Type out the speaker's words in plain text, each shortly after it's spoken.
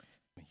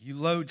You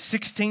load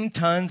 16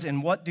 tons,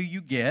 and what do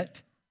you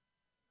get?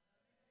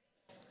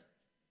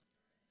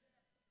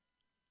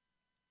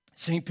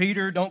 St.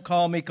 Peter, don't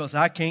call me because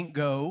I can't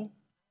go.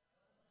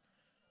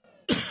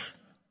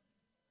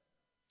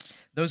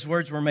 Those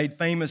words were made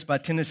famous by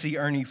Tennessee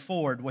Ernie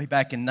Ford way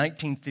back in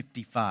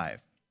 1955.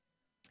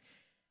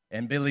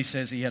 And Billy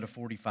says he had a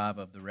 45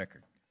 of the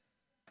record.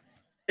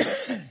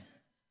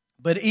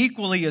 But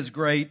equally as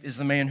great is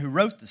the man who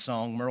wrote the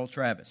song, Merle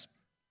Travis.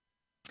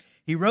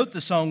 He wrote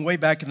the song way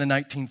back in the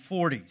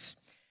 1940s.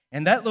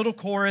 And that little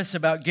chorus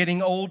about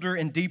getting older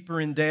and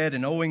deeper in debt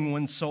and owing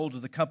one's soul to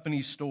the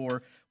company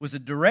store was a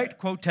direct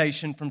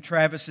quotation from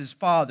Travis's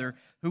father,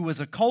 who was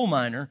a coal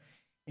miner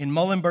in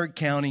Muhlenberg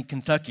County,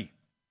 Kentucky.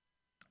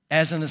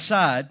 As an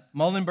aside,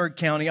 Muhlenberg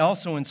County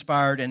also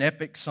inspired an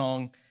epic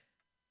song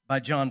by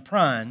John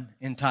Prine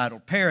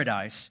entitled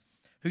Paradise,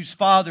 whose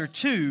father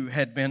too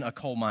had been a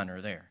coal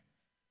miner there.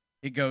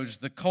 It goes,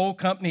 "The coal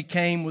company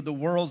came with the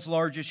world's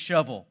largest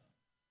shovel,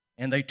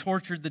 and they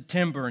tortured the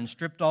timber and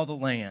stripped all the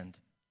land.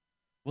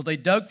 Well, they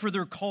dug for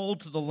their coal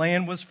till the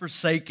land was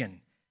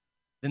forsaken.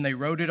 Then they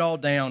wrote it all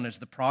down as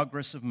the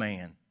progress of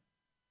man.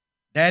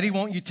 Daddy,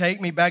 won't you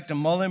take me back to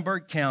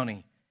Muhlenberg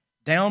County,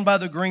 down by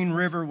the Green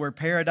River where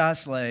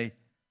paradise lay?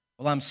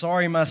 Well, I'm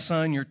sorry, my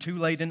son, you're too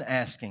late in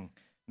asking.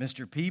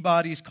 Mr.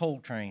 Peabody's coal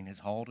train has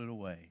hauled it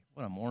away."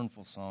 What a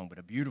mournful song, but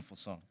a beautiful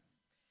song.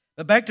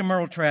 But back to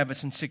Merle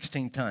Travis and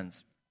 16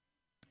 tons.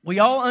 We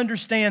all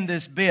understand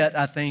this bit,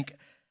 I think,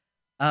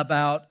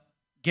 about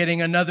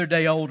getting another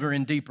day older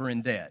and deeper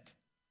in debt.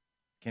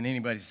 Can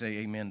anybody say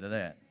amen to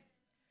that?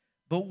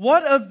 But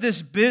what of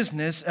this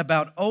business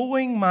about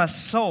owing my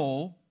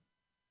soul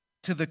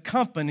to the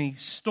company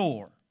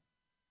store?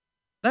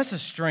 That's a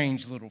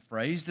strange little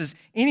phrase. Does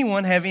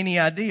anyone have any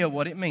idea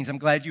what it means? I'm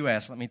glad you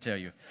asked, let me tell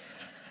you.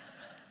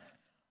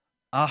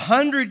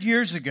 100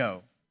 years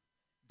ago,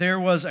 there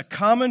was a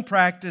common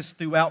practice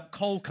throughout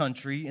coal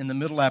country in the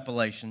Middle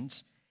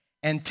Appalachians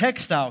and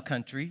textile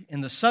country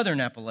in the Southern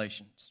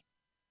Appalachians.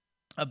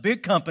 A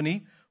big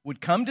company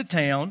would come to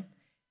town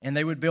and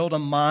they would build a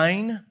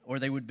mine or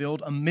they would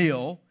build a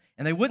mill,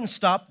 and they wouldn't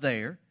stop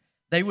there.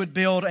 They would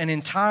build an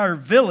entire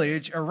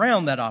village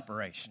around that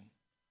operation.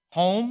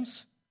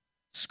 Homes,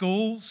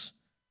 schools,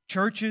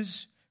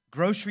 churches,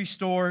 grocery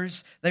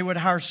stores. They would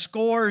hire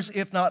scores,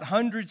 if not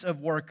hundreds of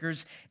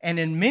workers, and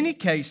in many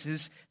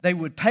cases, they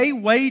would pay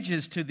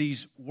wages to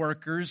these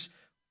workers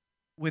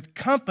with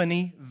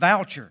company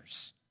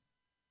vouchers,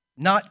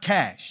 not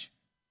cash.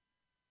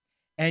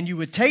 And you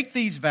would take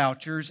these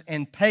vouchers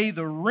and pay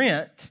the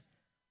rent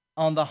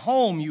on the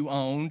home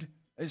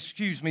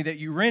that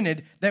you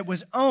rented, that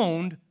was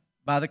owned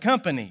by the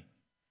company.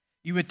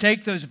 You would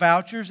take those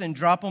vouchers and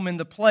drop them in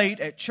the plate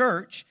at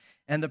church,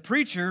 and the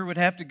preacher would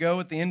have to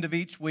go at the end of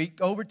each week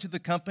over to the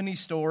company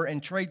store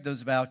and trade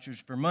those vouchers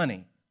for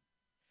money.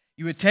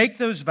 You would take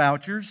those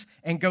vouchers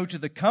and go to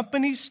the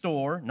company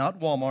store, not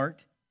Walmart,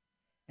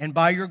 and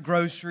buy your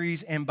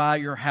groceries and buy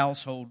your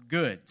household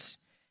goods.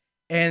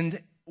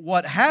 And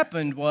what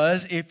happened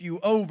was, if you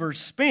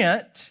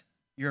overspent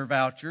your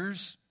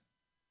vouchers,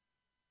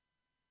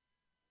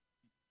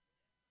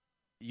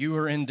 you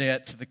were in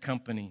debt to the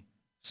company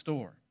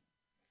store.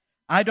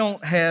 I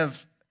don't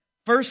have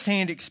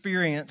firsthand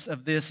experience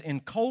of this in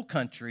coal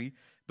country,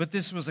 but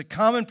this was a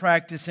common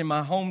practice in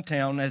my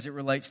hometown as it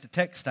relates to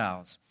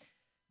textiles.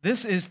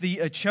 This is the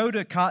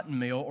Echota Cotton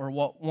Mill, or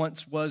what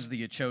once was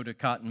the Echota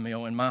Cotton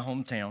Mill in my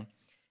hometown.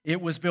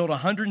 It was built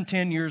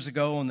 110 years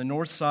ago on the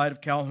north side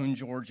of Calhoun,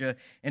 Georgia,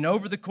 and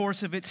over the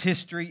course of its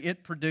history,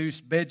 it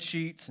produced bed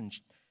sheets and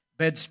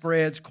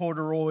bedspreads,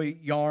 corduroy,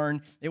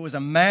 yarn. It was a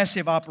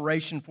massive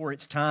operation for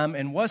its time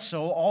and was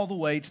so all the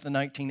way to the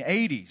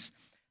 1980s.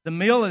 The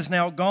mill is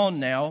now gone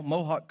now.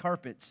 Mohawk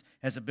Carpets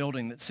has a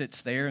building that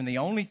sits there, and the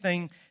only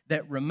thing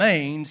that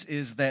remains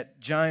is that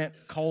giant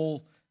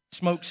coal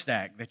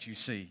smokestack that you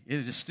see.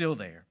 It is still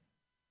there.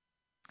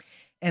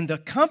 And the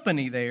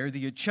company there,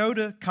 the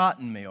Echota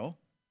Cotton Mill,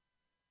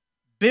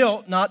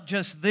 built not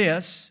just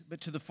this, but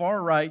to the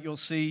far right, you'll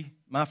see,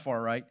 my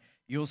far right,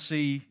 you'll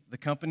see the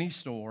company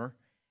store,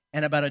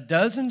 and about a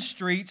dozen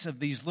streets of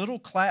these little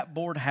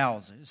clapboard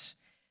houses.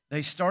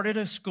 They started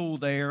a school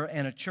there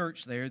and a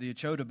church there, the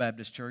Echota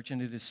Baptist Church,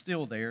 and it is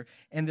still there.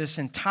 And this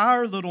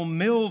entire little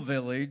mill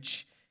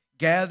village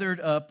gathered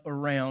up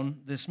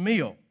around this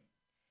mill.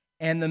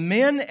 And the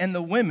men and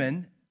the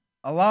women,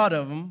 a lot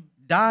of them,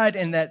 died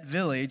in that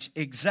village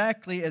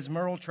exactly as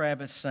Merle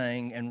Travis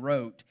sang and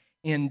wrote,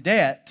 in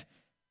debt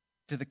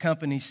to the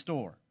company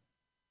store.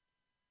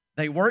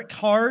 They worked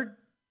hard.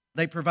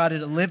 They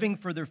provided a living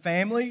for their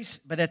families,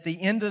 but at the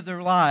end of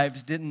their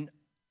lives didn't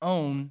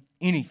own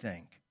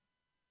anything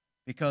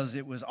because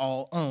it was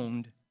all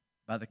owned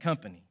by the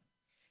company.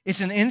 It's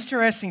an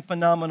interesting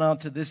phenomenon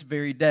to this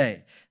very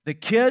day. The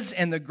kids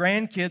and the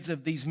grandkids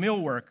of these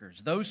mill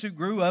workers, those who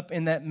grew up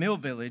in that mill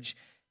village,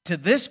 to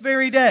this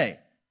very day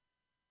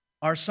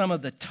are some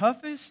of the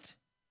toughest,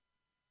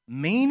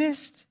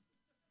 meanest,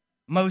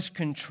 most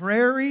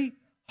contrary,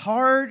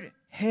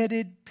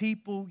 hard-headed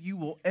people you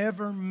will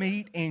ever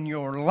meet in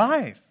your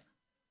life.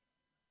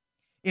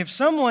 If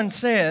someone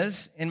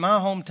says in my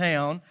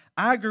hometown,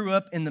 I grew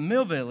up in the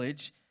Mill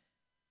Village,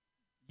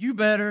 you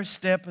better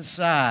step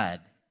aside.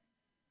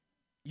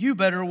 You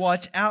better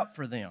watch out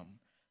for them.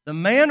 The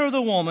man or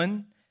the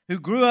woman who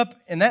grew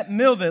up in that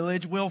Mill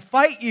Village will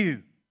fight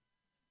you.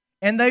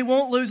 And they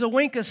won't lose a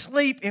wink of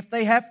sleep if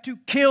they have to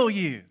kill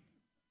you.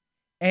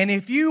 And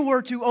if you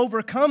were to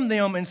overcome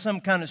them in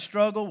some kind of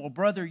struggle, well,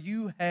 brother,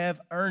 you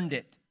have earned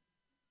it.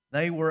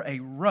 They were a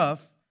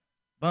rough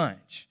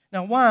bunch.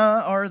 Now, why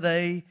are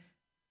they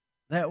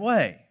that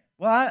way?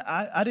 Well,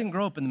 I didn't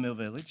grow up in the Mill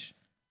Village.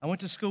 I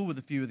went to school with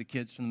a few of the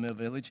kids from the Mill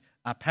Village.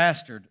 I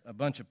pastored a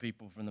bunch of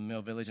people from the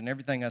Mill Village, and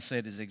everything I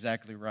said is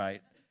exactly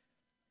right.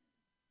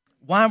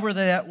 Why were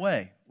they that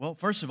way? Well,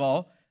 first of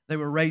all, they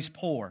were raised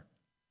poor.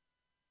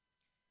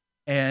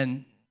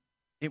 And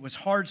it was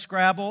hard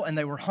scrabble, and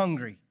they were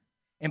hungry.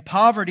 And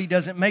poverty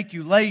doesn't make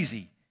you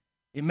lazy.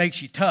 It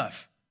makes you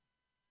tough.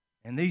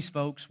 And these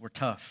folks were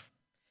tough.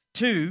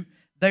 2,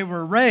 they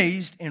were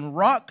raised in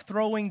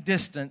rock-throwing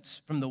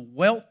distance from the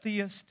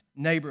wealthiest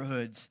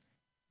neighborhoods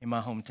in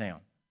my hometown.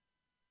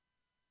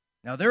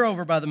 Now, they're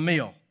over by the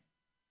mill,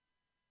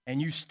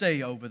 and you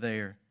stay over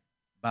there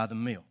by the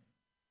mill.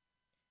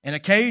 And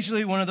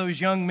occasionally, one of those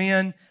young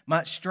men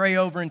might stray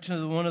over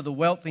into one of the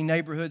wealthy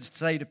neighborhoods,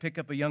 say, to pick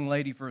up a young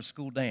lady for a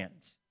school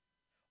dance.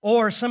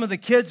 Or some of the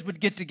kids would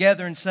get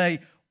together and say,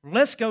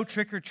 let's go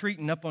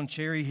trick-or-treating up on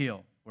Cherry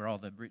Hill, where all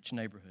the rich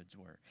neighborhoods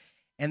were.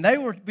 And they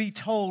were to be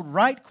told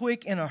right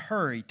quick in a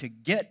hurry to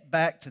get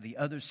back to the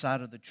other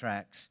side of the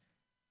tracks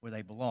where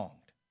they belonged.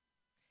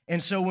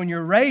 And so when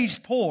you're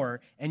raised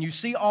poor and you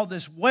see all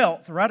this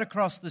wealth right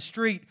across the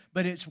street,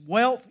 but it's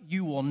wealth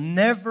you will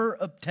never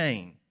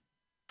obtain,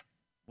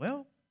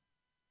 well,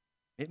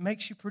 it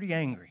makes you pretty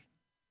angry.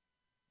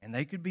 And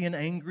they could be an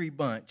angry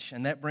bunch.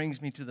 And that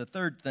brings me to the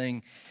third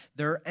thing.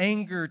 Their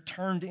anger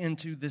turned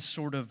into this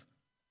sort of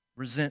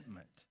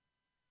resentment.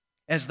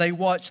 As they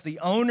watched the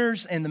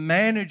owners and the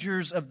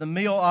managers of the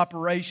mill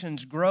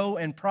operations grow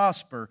and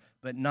prosper,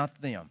 but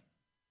not them.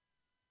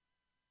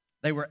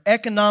 They were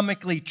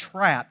economically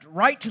trapped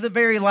right to the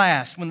very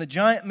last when the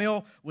giant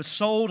mill was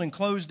sold and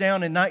closed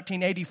down in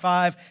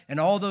 1985, and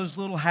all those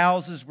little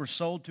houses were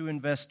sold to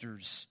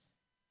investors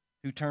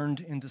who turned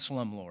into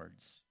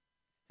slumlords,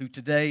 who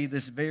today,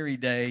 this very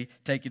day,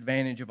 take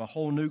advantage of a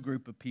whole new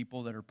group of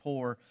people that are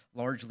poor,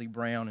 largely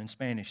brown and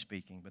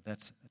Spanish-speaking, but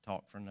that's a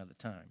talk for another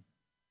time.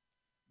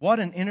 What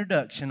an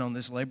introduction on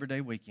this Labor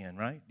Day weekend,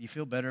 right? Do you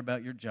feel better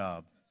about your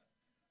job?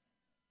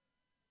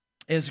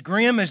 As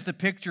grim as the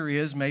picture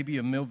is, maybe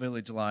of Mill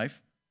Village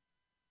life,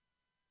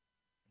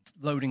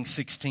 loading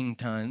 16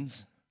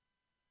 tons,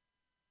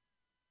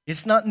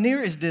 it's not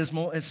near as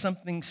dismal as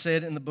something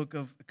said in the book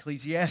of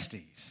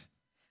Ecclesiastes.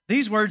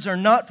 These words are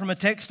not from a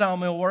textile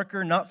mill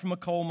worker, not from a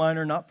coal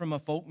miner, not from a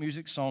folk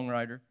music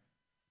songwriter.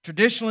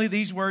 Traditionally,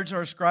 these words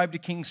are ascribed to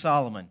King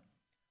Solomon,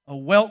 a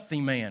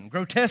wealthy man,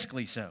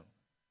 grotesquely so,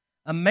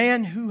 a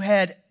man who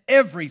had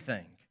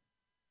everything,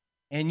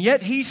 and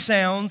yet he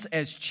sounds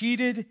as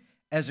cheated,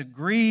 as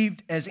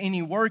aggrieved as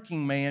any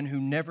working man who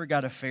never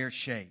got a fair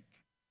shake.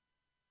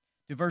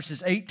 To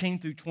verses 18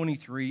 through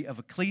 23 of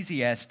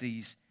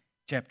Ecclesiastes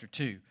chapter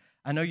 2.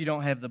 I know you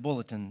don't have the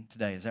bulletin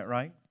today, is that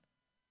right?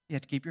 You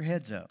have to keep your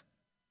heads up.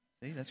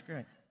 See, that's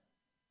great.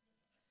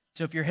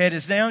 So if your head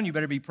is down, you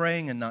better be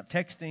praying and not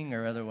texting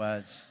or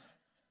otherwise.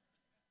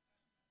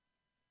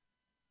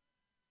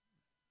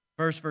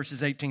 First,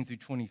 verses 18 through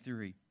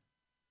 23.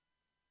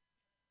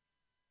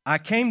 I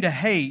came to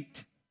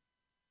hate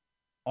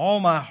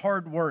all my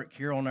hard work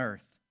here on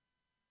earth,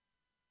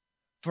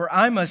 for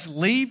I must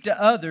leave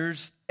to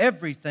others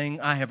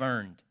everything I have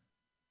earned.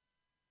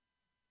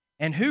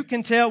 And who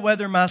can tell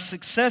whether my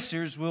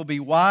successors will be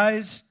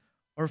wise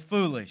or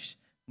foolish?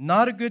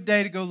 Not a good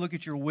day to go look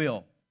at your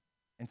will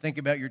and think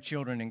about your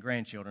children and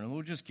grandchildren.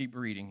 We'll just keep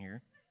reading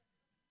here.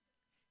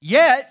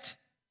 Yet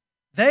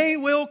they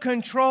will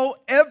control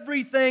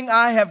everything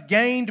I have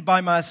gained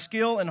by my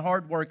skill and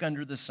hard work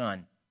under the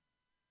sun.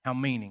 How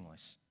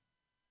meaningless.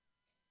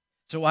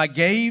 So I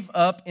gave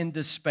up in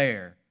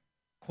despair,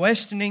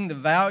 questioning the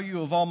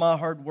value of all my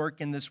hard work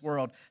in this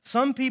world.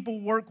 Some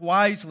people work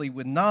wisely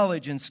with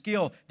knowledge and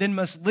skill, then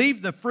must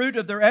leave the fruit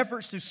of their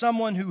efforts to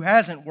someone who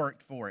hasn't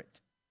worked for it.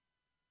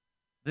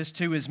 This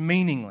too is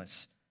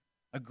meaningless,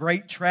 a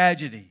great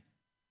tragedy.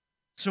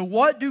 So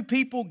what do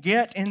people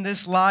get in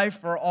this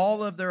life for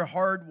all of their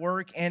hard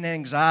work and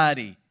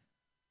anxiety?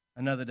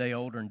 Another day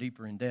older and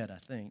deeper in debt, I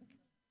think.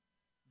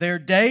 Their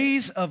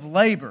days of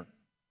labor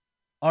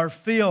are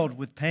filled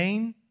with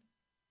pain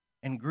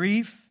and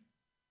grief.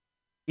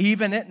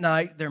 Even at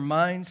night, their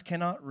minds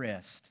cannot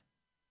rest.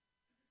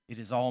 It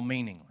is all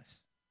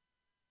meaningless.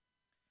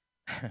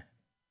 I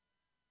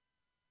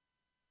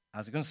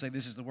was going to say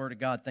this is the word of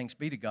God, thanks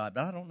be to God,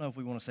 but I don't know if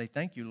we want to say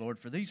thank you, Lord,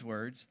 for these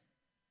words.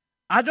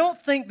 I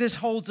don't think this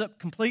holds up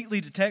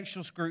completely to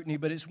textual scrutiny,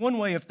 but it's one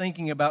way of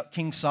thinking about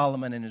King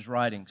Solomon and his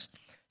writings.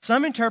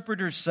 Some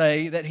interpreters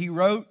say that he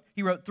wrote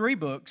 3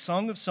 books,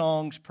 Song of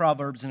Songs,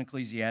 Proverbs, and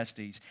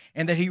Ecclesiastes,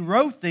 and that he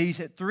wrote these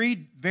at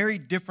 3 very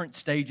different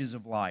stages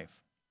of life.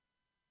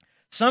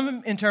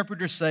 Some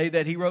interpreters say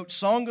that he wrote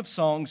Song of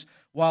Songs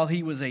while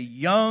he was a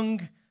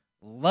young,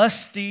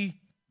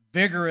 lusty,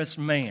 vigorous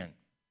man.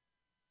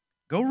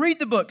 Go read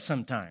the book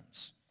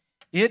sometimes.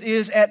 It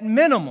is at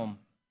minimum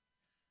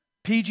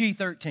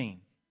PG-13.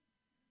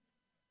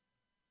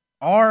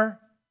 R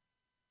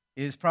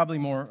is probably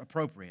more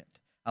appropriate.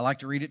 I like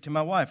to read it to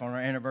my wife on our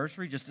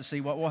anniversary just to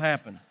see what will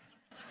happen.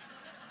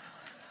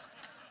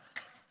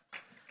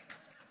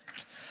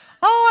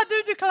 Oh, I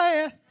do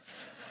declare.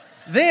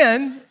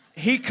 Then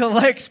he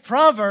collects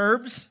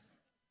Proverbs.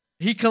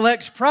 He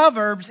collects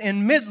Proverbs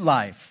in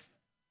midlife,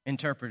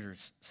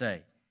 interpreters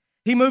say.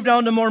 He moved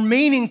on to more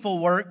meaningful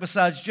work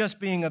besides just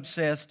being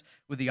obsessed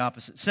with the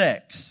opposite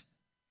sex.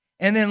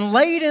 And then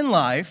late in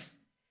life,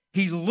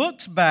 he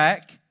looks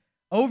back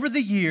over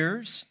the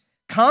years,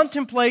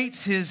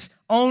 contemplates his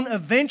own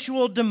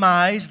eventual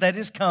demise that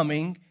is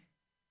coming,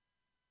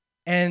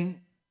 and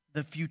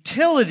the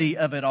futility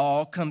of it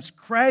all comes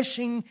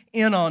crashing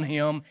in on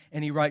him,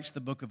 and he writes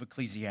the book of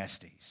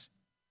Ecclesiastes.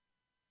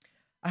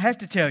 I have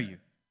to tell you,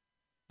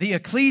 the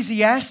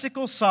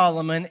ecclesiastical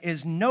Solomon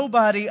is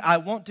nobody I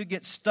want to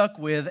get stuck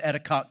with at a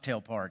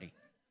cocktail party.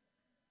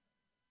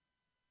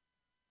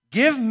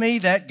 Give me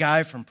that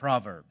guy from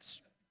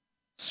Proverbs.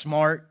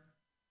 Smart,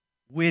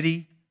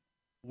 witty,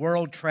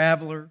 world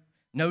traveler,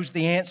 knows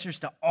the answers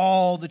to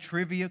all the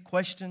trivia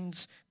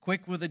questions,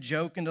 quick with a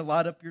joke and to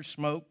light up your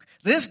smoke.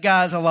 This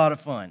guy's a lot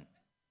of fun.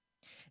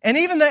 And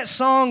even that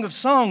Song of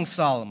Songs,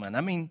 Solomon,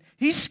 I mean,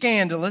 he's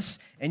scandalous,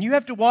 and you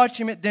have to watch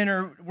him at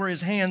dinner where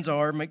his hands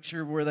are, make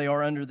sure where they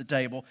are under the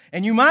table.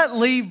 And you might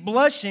leave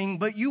blushing,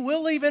 but you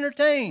will leave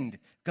entertained,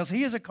 because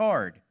he is a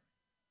card.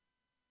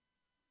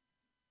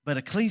 But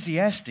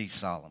Ecclesiastes,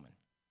 Solomon,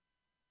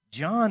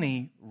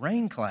 Johnny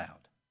Raincloud,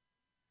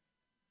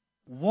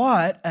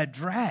 what a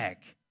drag.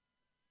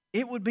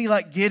 It would be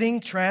like getting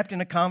trapped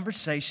in a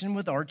conversation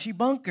with Archie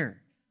Bunker.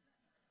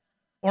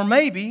 Or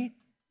maybe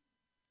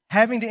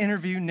having to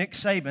interview Nick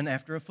Saban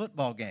after a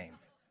football game.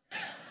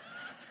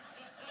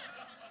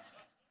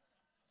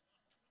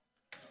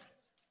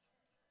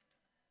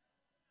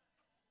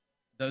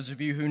 Those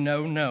of you who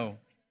know.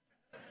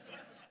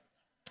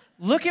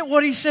 Look at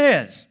what he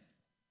says.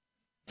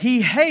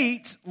 He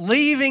hates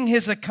leaving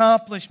his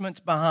accomplishments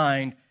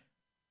behind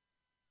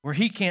where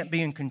he can't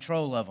be in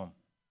control of them.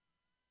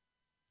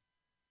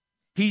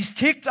 He's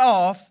ticked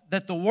off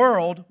that the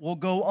world will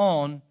go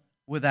on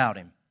without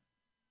him.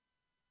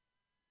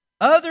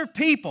 Other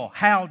people,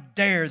 how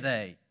dare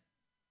they,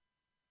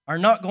 are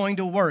not going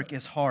to work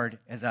as hard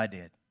as I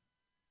did.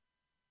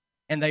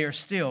 And they are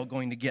still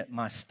going to get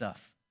my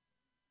stuff.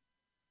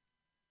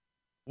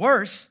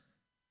 Worse,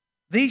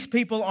 these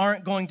people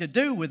aren't going to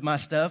do with my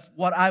stuff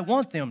what I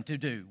want them to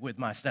do with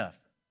my stuff.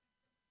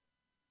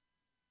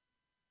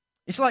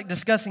 It's like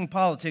discussing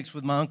politics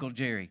with my Uncle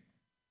Jerry.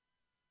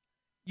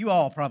 You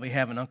all probably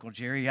have an Uncle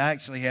Jerry. I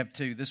actually have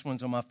two. This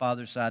one's on my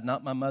father's side,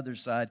 not my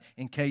mother's side,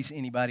 in case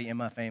anybody in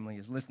my family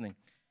is listening.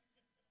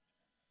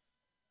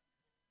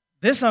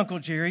 This Uncle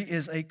Jerry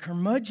is a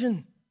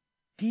curmudgeon.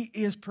 He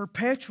is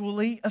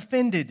perpetually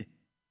offended.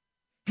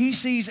 He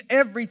sees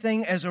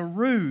everything as a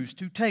ruse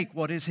to take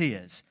what is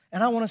his.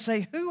 And I want to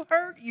say, who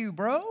hurt you,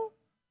 bro?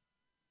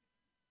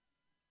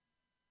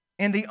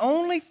 And the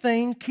only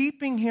thing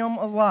keeping him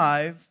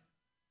alive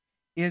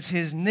is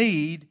his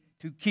need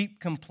to keep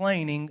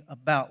complaining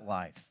about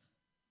life.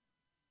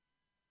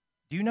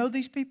 Do you know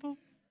these people?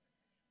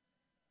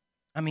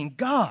 I mean,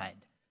 God,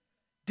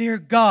 dear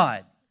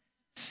God,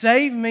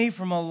 save me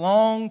from a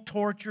long,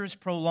 torturous,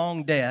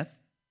 prolonged death,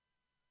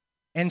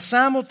 and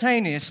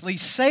simultaneously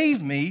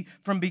save me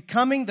from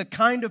becoming the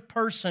kind of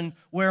person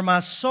where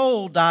my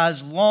soul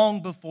dies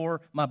long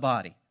before my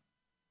body.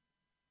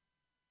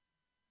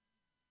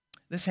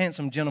 This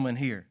handsome gentleman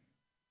here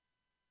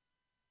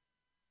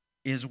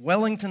is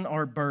Wellington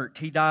R. Burt.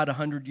 He died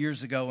 100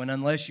 years ago, and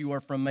unless you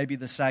are from maybe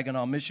the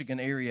Saginaw, Michigan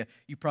area,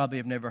 you probably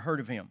have never heard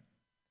of him.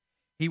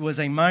 He was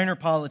a minor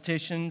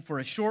politician for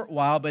a short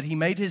while, but he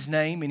made his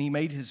name and he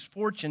made his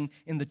fortune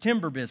in the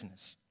timber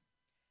business.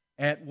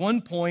 At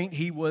one point,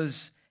 he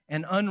was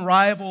an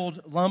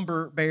unrivaled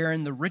lumber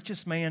baron, the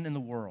richest man in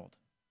the world.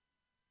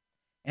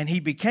 And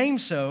he became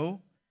so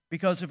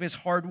because of his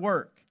hard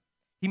work.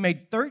 He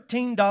made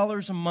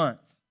 $13 a month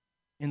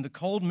in the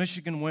cold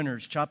Michigan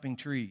winters chopping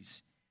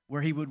trees,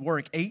 where he would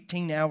work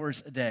 18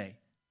 hours a day,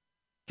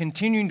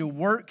 continuing to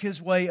work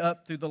his way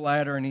up through the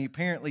ladder, and he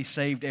apparently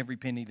saved every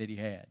penny that he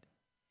had.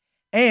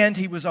 And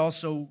he was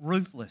also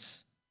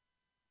ruthless.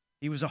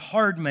 He was a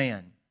hard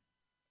man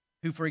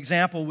who, for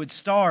example, would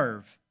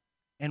starve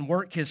and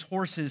work his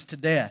horses to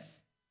death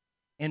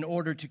in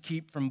order to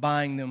keep from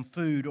buying them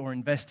food or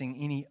investing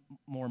any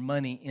more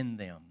money in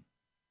them.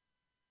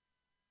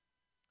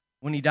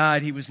 When he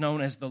died, he was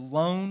known as the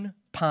Lone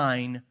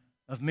Pine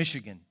of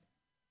Michigan,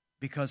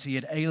 because he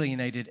had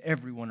alienated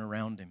everyone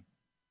around him.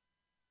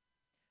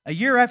 A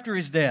year after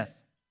his death,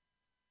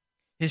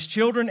 his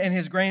children and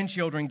his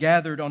grandchildren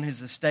gathered on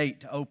his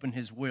estate to open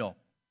his will.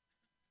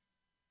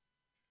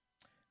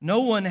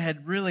 No one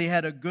had really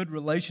had a good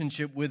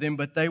relationship with him,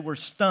 but they were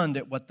stunned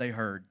at what they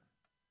heard.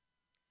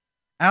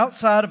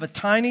 outside of a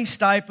tiny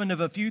stipend of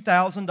a few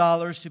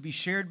 $1,000s to be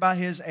shared by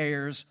his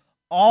heirs,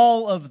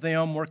 all of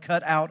them were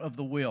cut out of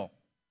the will.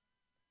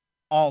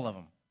 All of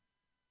them.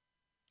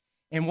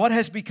 In what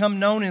has become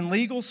known in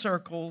legal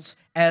circles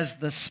as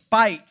the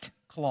spite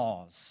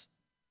clause.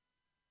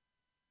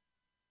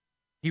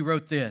 He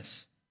wrote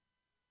this: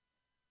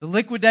 "The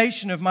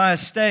liquidation of my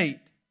estate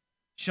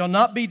shall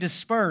not be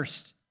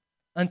dispersed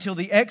until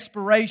the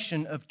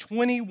expiration of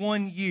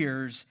 21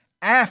 years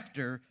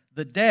after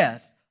the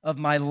death of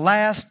my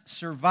last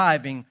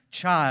surviving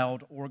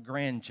child or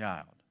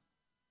grandchild."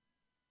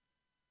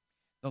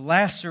 The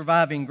last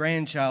surviving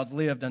grandchild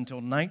lived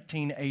until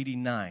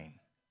 1989,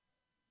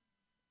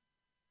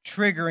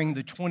 triggering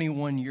the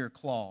 21-year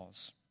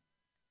clause.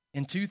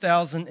 In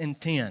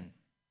 2010,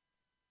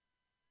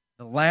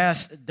 the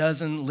last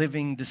dozen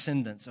living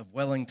descendants of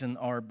Wellington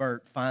R.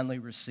 Burt finally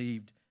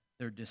received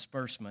their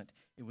disbursement.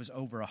 It was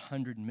over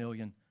 $100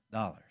 million.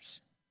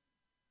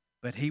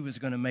 But he was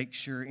going to make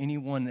sure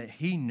anyone that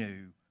he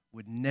knew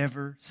would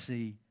never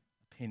see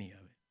a penny of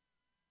it.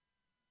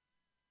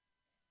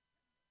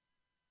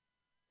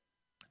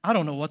 I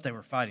don't know what they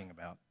were fighting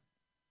about.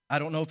 I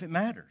don't know if it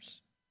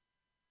matters.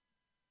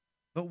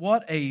 But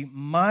what a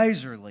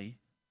miserly,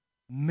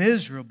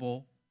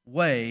 miserable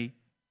way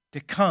to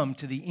come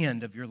to the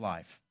end of your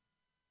life.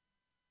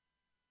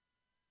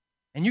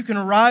 And you can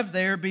arrive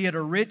there, be it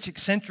a rich,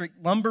 eccentric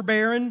lumber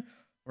baron,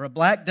 or a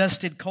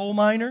black-dusted coal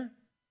miner,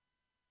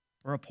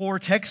 or a poor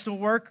textile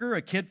worker,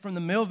 a kid from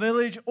the mill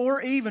village,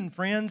 or even,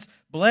 friends,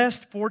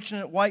 blessed,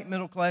 fortunate, white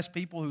middle-class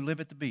people who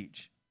live at the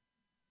beach.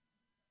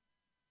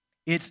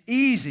 It's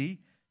easy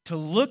to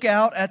look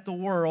out at the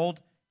world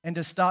and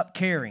to stop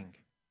caring.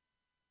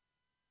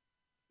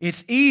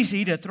 It's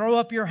easy to throw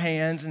up your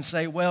hands and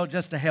say, well,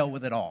 just to hell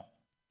with it all.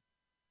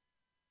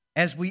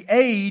 As we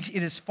age,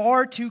 it is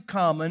far too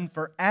common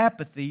for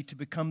apathy to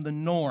become the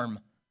norm.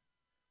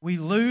 We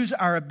lose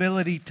our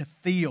ability to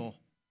feel,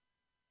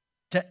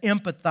 to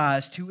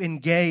empathize, to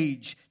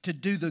engage, to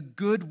do the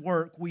good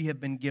work we have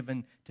been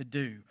given to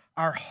do.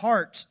 Our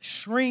hearts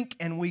shrink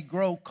and we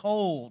grow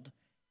cold.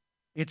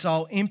 It's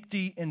all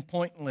empty and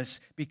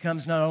pointless.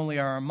 Becomes not only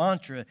our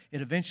mantra,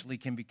 it eventually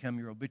can become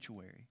your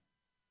obituary.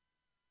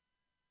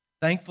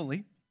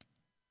 Thankfully,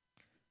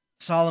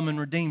 Solomon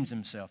redeems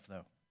himself,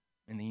 though,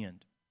 in the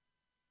end.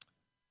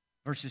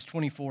 Verses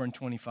 24 and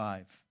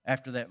 25,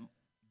 after that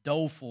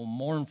doleful,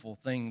 mournful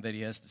thing that he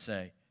has to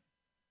say.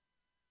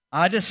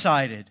 "I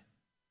decided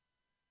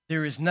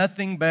there is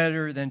nothing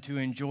better than to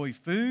enjoy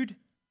food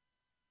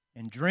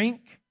and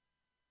drink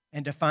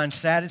and to find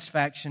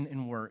satisfaction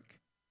in work.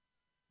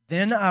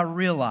 Then I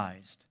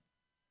realized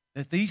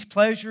that these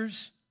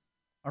pleasures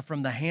are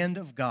from the hand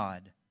of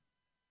God,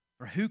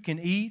 for who can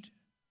eat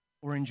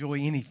or enjoy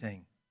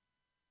anything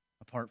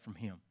apart from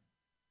Him?"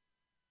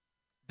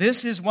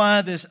 This is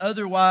why this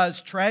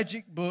otherwise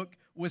tragic book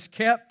was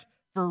kept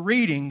for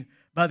reading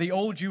by the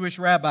old Jewish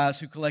rabbis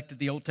who collected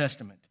the Old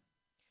Testament.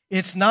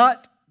 It's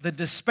not the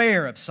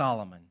despair of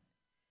Solomon.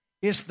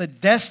 It's the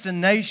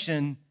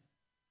destination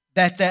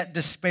that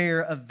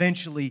despair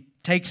eventually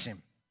takes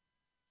him.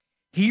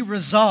 He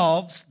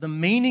resolves the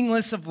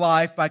meaningless of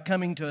life by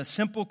coming to a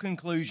simple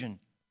conclusion,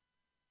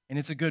 and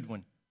it's a good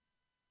one.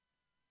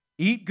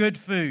 Eat good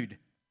food.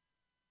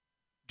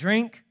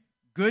 Drink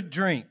good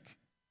drink.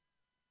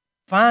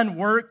 Find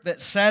work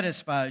that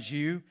satisfies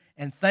you,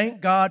 and thank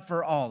God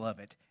for all of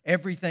it.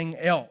 Everything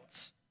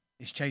else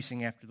is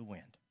chasing after the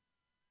wind.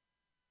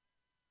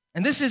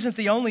 And this isn't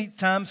the only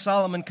time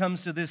Solomon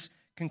comes to this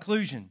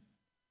conclusion.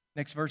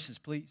 Next verses,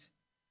 please.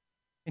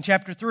 In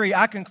chapter 3,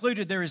 "I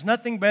concluded there is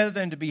nothing better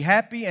than to be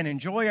happy and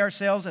enjoy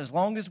ourselves as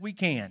long as we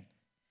can.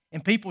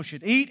 And people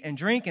should eat and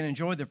drink and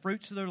enjoy the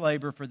fruits of their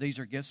labor, for these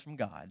are gifts from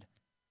God."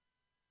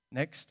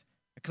 Next,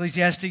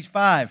 Ecclesiastes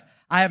 5.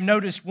 "I have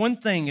noticed one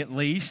thing at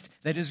least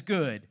that is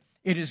good.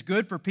 It is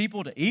good for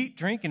people to eat,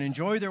 drink, and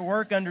enjoy their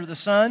work under the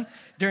sun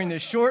during the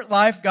short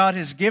life God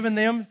has given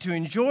them. To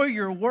enjoy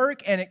your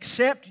work and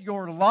accept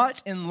your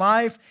lot in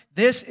life,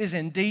 this is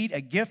indeed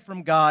a gift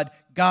from God.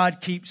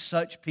 God keeps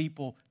such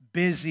people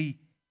busy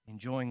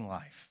enjoying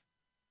life."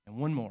 And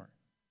one more.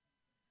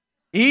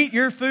 "Eat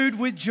your food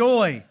with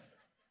joy."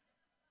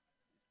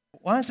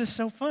 Why is this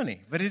so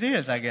funny? But it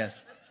is, I guess.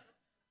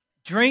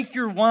 "Drink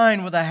your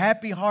wine with a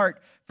happy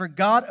heart, for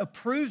God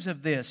approves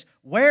of this.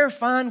 Wear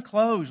fine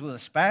clothes with a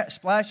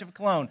splash of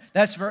cologne."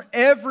 That's for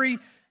every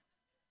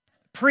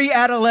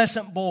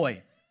pre-adolescent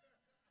boy.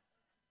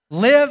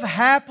 "Live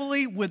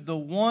happily with the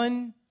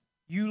one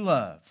you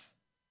love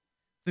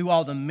through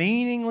all the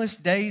meaningless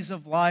days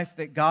of life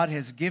that God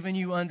has given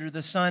you under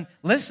the sun."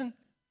 Listen,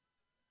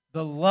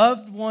 the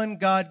loved one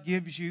God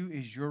gives you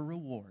is your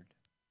reward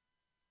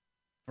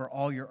for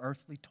all your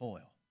earthly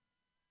toil.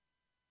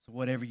 So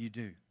whatever you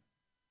do,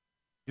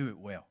 do it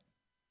well.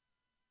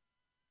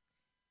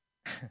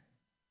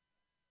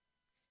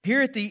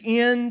 Here at the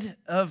end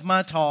of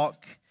my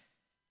talk,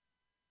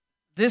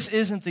 this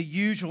isn't the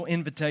usual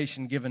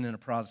invitation given in a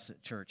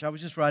Protestant church. I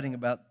was just writing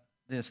about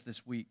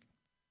this week.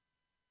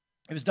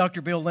 It was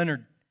Dr. Bill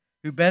Leonard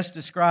who best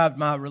described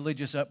my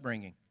religious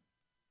upbringing.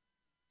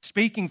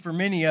 speaking for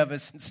many of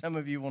us, and some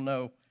of you will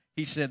know,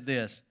 he said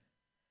this: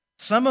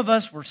 some of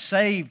us were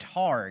saved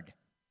hard,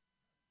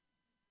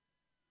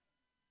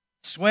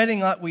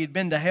 sweating like we had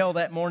been to hell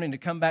that morning to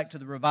come back to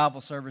the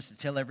revival service to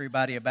tell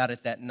everybody about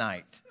it that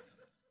night.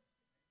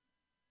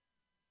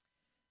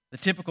 The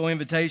typical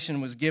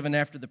invitation was given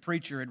after the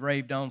preacher had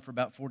raved on for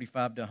about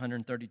 45 to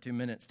 132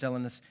 minutes,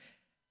 telling us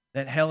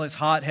that hell is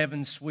hot,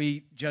 heaven's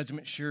sweet,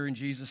 judgment sure, and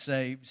Jesus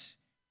saves.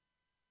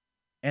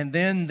 And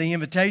then the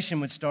invitation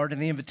would start, and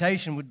the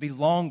invitation would be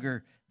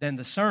longer than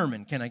the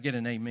sermon. Can I get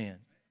an amen?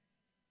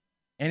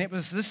 And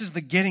this is the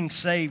getting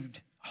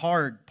saved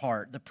hard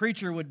part. The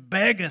preacher would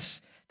beg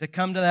us to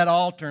come to that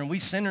altar, and we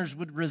sinners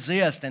would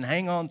resist and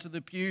hang on to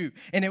the pew.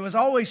 And it was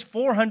always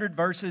 400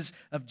 verses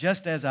of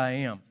Just As I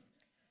Am.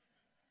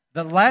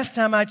 The last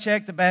time I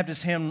checked the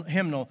Baptist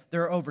hymnal,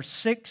 there are over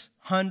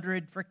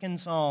 600 freaking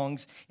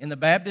songs in the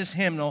Baptist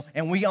hymnal,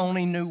 and we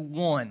only knew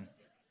one.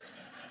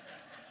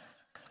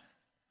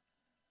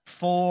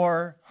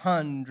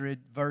 400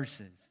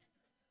 verses.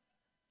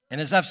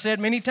 And as I've said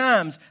many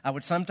times, I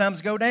would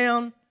sometimes go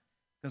down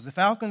because the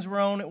Falcons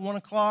were on at 1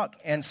 o'clock,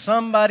 and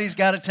somebody's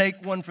got to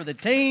take one for the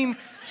team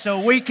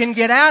so we can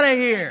get out of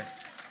here.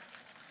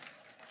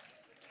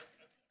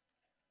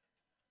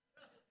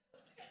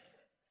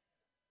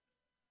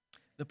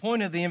 The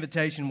point of the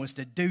invitation was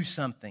to do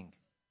something.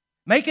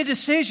 Make a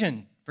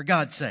decision, for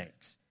God's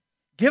sakes.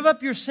 Give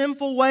up your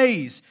sinful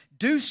ways.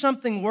 Do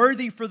something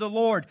worthy for the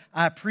Lord.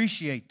 I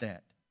appreciate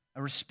that. I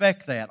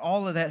respect that.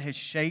 All of that has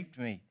shaped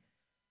me.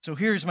 So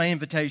here's my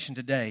invitation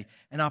today,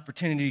 an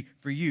opportunity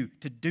for you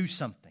to do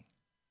something.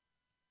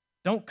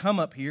 Don't come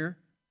up here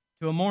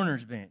to a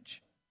mourner's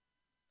bench.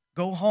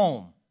 Go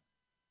home.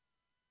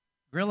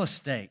 Grill a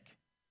steak.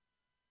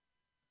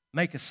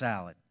 Make a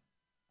salad.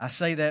 I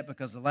say that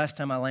because the last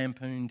time I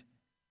lampooned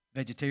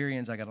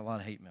vegetarians, I got a lot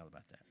of hate mail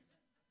about that.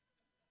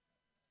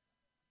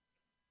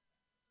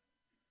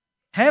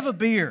 Have a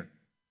beer.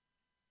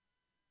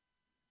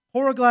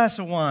 Pour a glass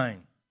of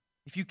wine.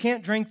 If you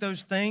can't drink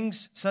those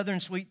things,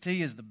 Southern sweet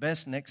tea is the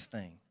best next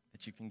thing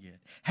that you can get.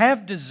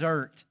 Have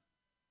dessert.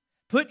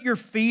 Put your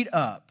feet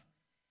up.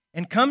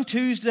 And come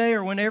Tuesday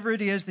or whenever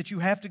it is that you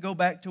have to go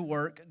back to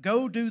work,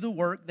 go do the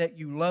work that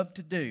you love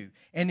to do.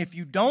 And if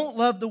you don't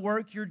love the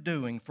work you're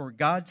doing, for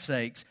God's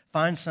sakes,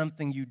 find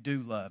something you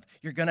do love.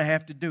 You're going to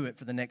have to do it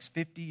for the next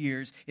 50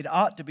 years. It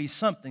ought to be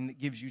something that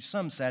gives you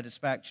some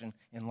satisfaction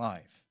in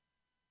life.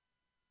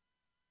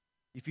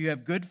 If you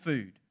have good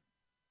food,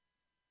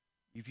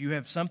 if you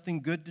have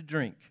something good to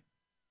drink,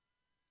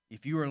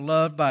 if you are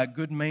loved by a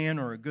good man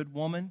or a good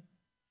woman,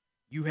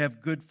 you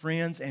have good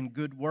friends and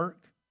good work,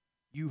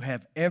 you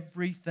have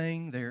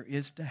everything there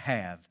is to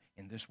have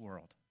in this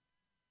world.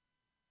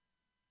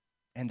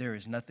 And there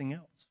is nothing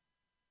else.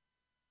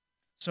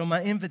 So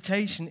my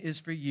invitation is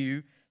for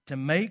you to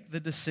make the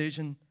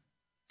decision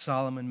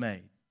Solomon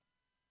made.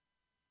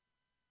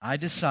 I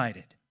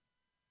decided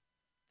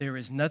there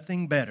is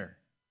nothing better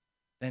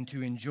than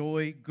to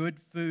enjoy good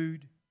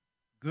food,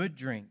 good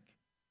drink,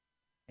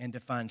 and to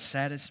find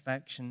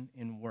satisfaction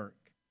in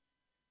work.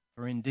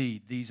 For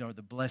indeed, these are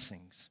the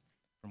blessings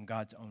from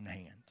God's own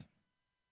hand.